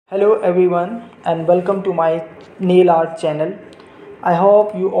Hello everyone and welcome to my nail art channel. I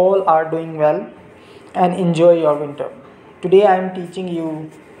hope you all are doing well and enjoy your winter. Today I am teaching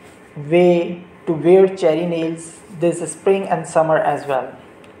you way to wear cherry nails this spring and summer as well.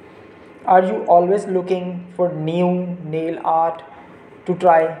 Are you always looking for new nail art to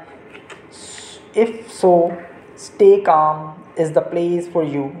try? If so, Stay Calm is the place for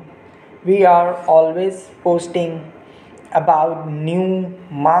you. We are always posting about new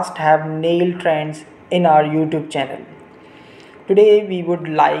must have nail trends in our YouTube channel. Today we would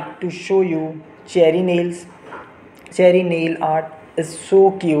like to show you cherry nails. Cherry nail art is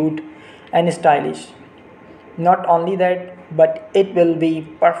so cute and stylish. Not only that, but it will be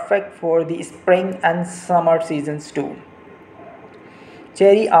perfect for the spring and summer seasons too.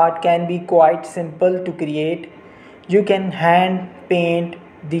 Cherry art can be quite simple to create. You can hand paint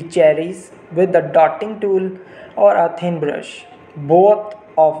the cherries with a dotting tool or a thin brush, both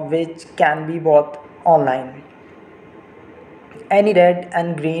of which can be bought online. Any red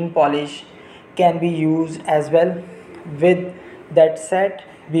and green polish can be used as well. With that said,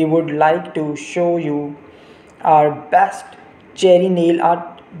 we would like to show you our best cherry nail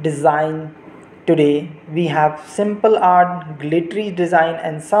art design today. We have simple art, glittery design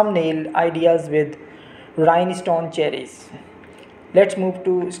and some nail ideas with rhinestone cherries. Let's move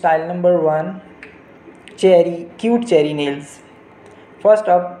to style number 1, cute cherry nails. First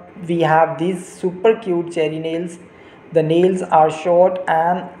up, we have these super cute cherry nails. The nails are short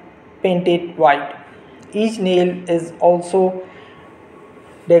and painted white. Each nail is also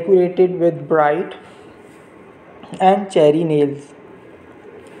decorated with bright and cherry nails.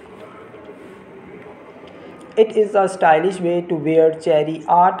 It is a stylish way to wear cherry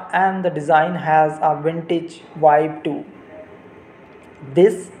art and the design has a vintage vibe too.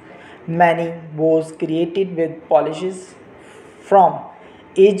 This mani was created with polishes from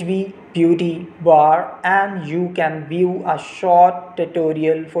HB Beauty Bar and you can view a short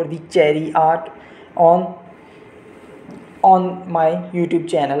tutorial for the cherry art on my YouTube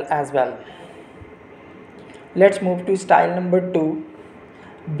channel as well. Let's move to style number 2,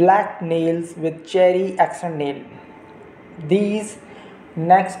 black nails with cherry accent nail. These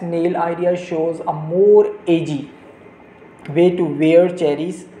next nail idea shows a more edgy way to wear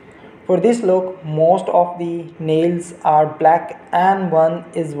cherries. For this look, most of the nails are black and one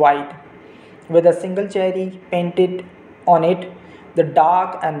is white with a single cherry painted on it. The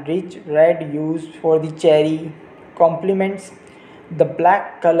dark and rich red used for the cherry complements the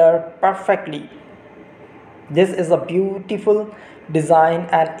black color perfectly. This is a beautiful design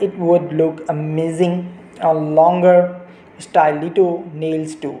and it would look amazing on longer stylito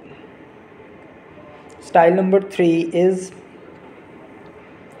nails too. Style number 3 is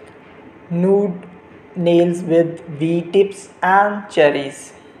nude nails with V tips and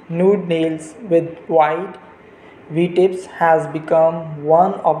cherries. Nude nails with white V tips has become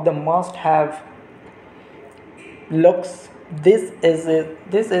one of the must have looks. This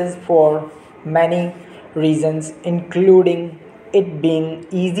is for many reasons including it being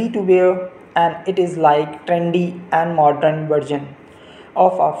easy to wear and it is like trendy and modern version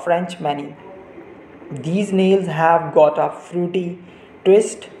of a French mani. These nails have got a fruity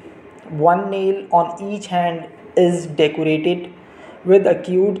twist. One nail on each hand is decorated with a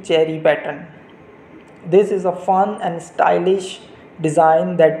cute cherry pattern. This is a fun and stylish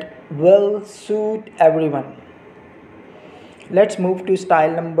design that will suit everyone. Let's move to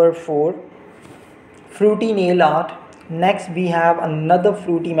style number 4, fruity nail art. Next we have another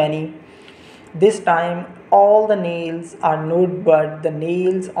fruity mani. This time all the nails are nude but the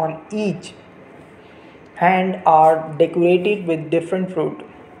nails on each hand are decorated with different fruit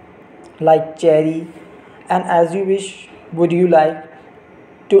like cherry and as you wish would you like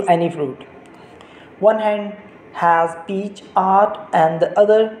to any fruit. One hand has peach art and the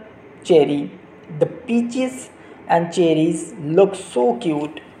other cherry. The peaches and cherries look so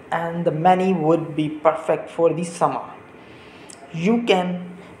cute and the mani would be perfect for the summer. You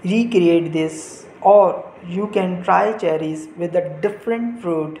can recreate this or you can try cherries with a different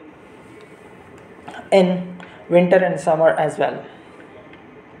fruit in winter and summer as well.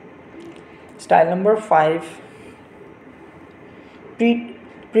 Style number 5,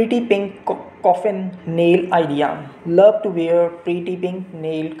 pretty pink coffin nail idea. Love to wear pretty pink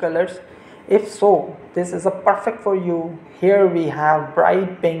nail colors? If so, this is a perfect for you. Here we have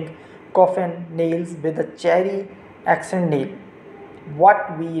bright pink coffin nails with a cherry accent nail.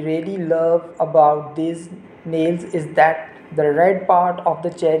 What we really love about these nails is that the red part of the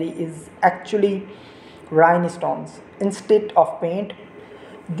cherry is actually rhinestones instead of paint.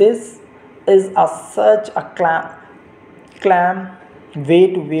 This is such a clam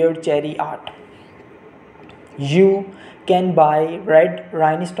way to wear cherry art. You can buy red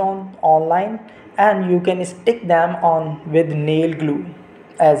rhinestone online and you can stick them on with nail glue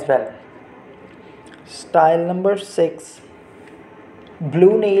as well. Style number 6,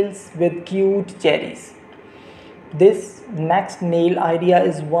 blue nails with cute cherries. This next nail idea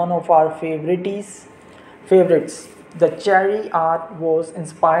is one of our favorites. The cherry art was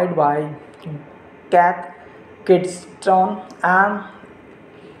inspired by Cath Kidston, and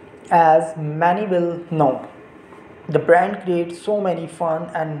as many will know, the brand creates so many fun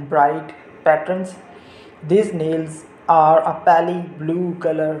and bright patterns. These nails are a pale blue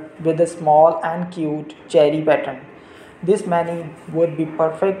color with a small and cute cherry pattern. This many would be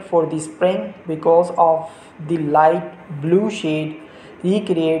perfect for the spring because of the light blue shade.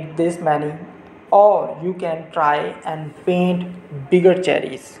 Recreate this many, or you can try and paint bigger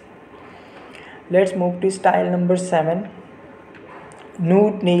cherries. Let's move to style number 7,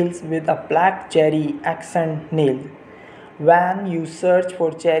 nude nails with a black cherry accent nail. When you search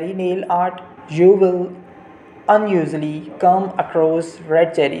for cherry nail art, you will unusually come across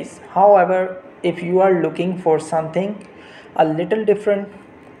red cherries. However, if you are looking for something a little different,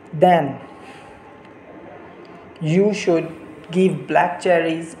 then you should give black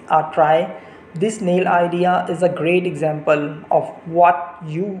cherries a try. This nail idea is a great example of what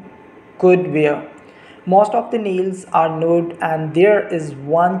you could wear. Most of the nails are nude and there is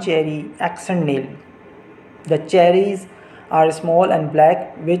one cherry accent nail. The cherries are small and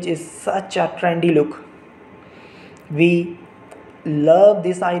black, which is such a trendy look. We love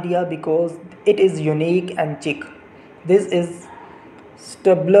this idea because it is unique and chic. This is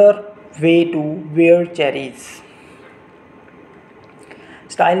stabler way to wear cherries.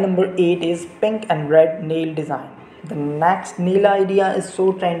 Style number 8 is pink and red nail design. The next nail idea is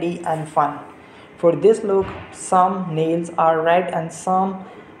so trendy and fun. For this look, some nails are red and some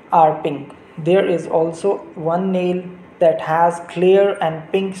are pink. There is also one nail that has clear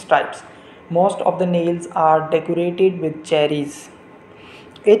and pink stripes. Most of the nails are decorated with cherries.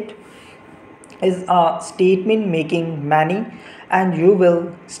 It is a statement making many, and you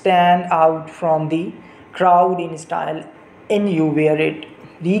will stand out from the crowd in style in you wear it.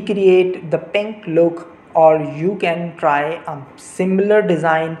 Recreate the pink look, or you can try a similar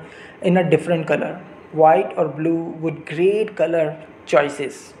design in a different color. White or blue would great color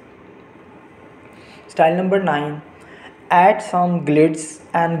choices. Style number 9, add some glitz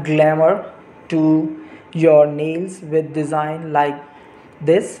and glamour to your nails with design like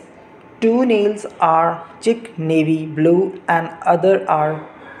this. Two nails are chic navy blue and other are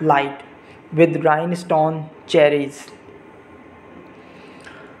light with rhinestone cherries.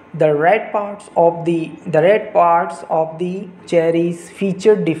 The red parts of the cherries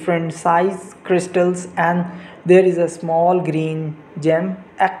feature different size crystals, and there is a small green gem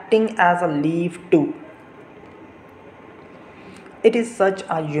acting as a leaf too. It is such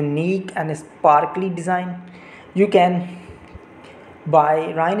a unique and sparkly design. You can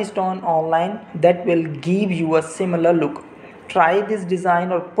buy rhinestone online that will give you a similar look. Try this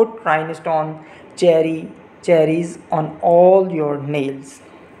design or put rhinestone cherries on all your nails.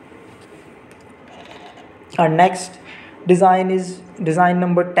 Our next design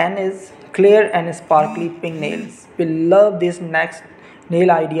number 10 is clear and sparkly pink nails. We love this next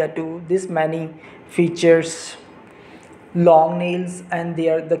nail idea too. This many features long nails and they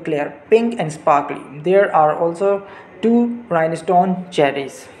are the clear pink and sparkly. There are also two rhinestone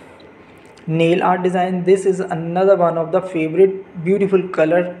cherries. Nail art design, this is another one of the favorite beautiful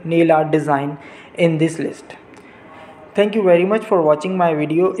color nail art design in this list. Thank you very much for watching my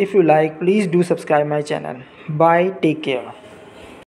video. If you like, please do subscribe my channel. Bye, take care.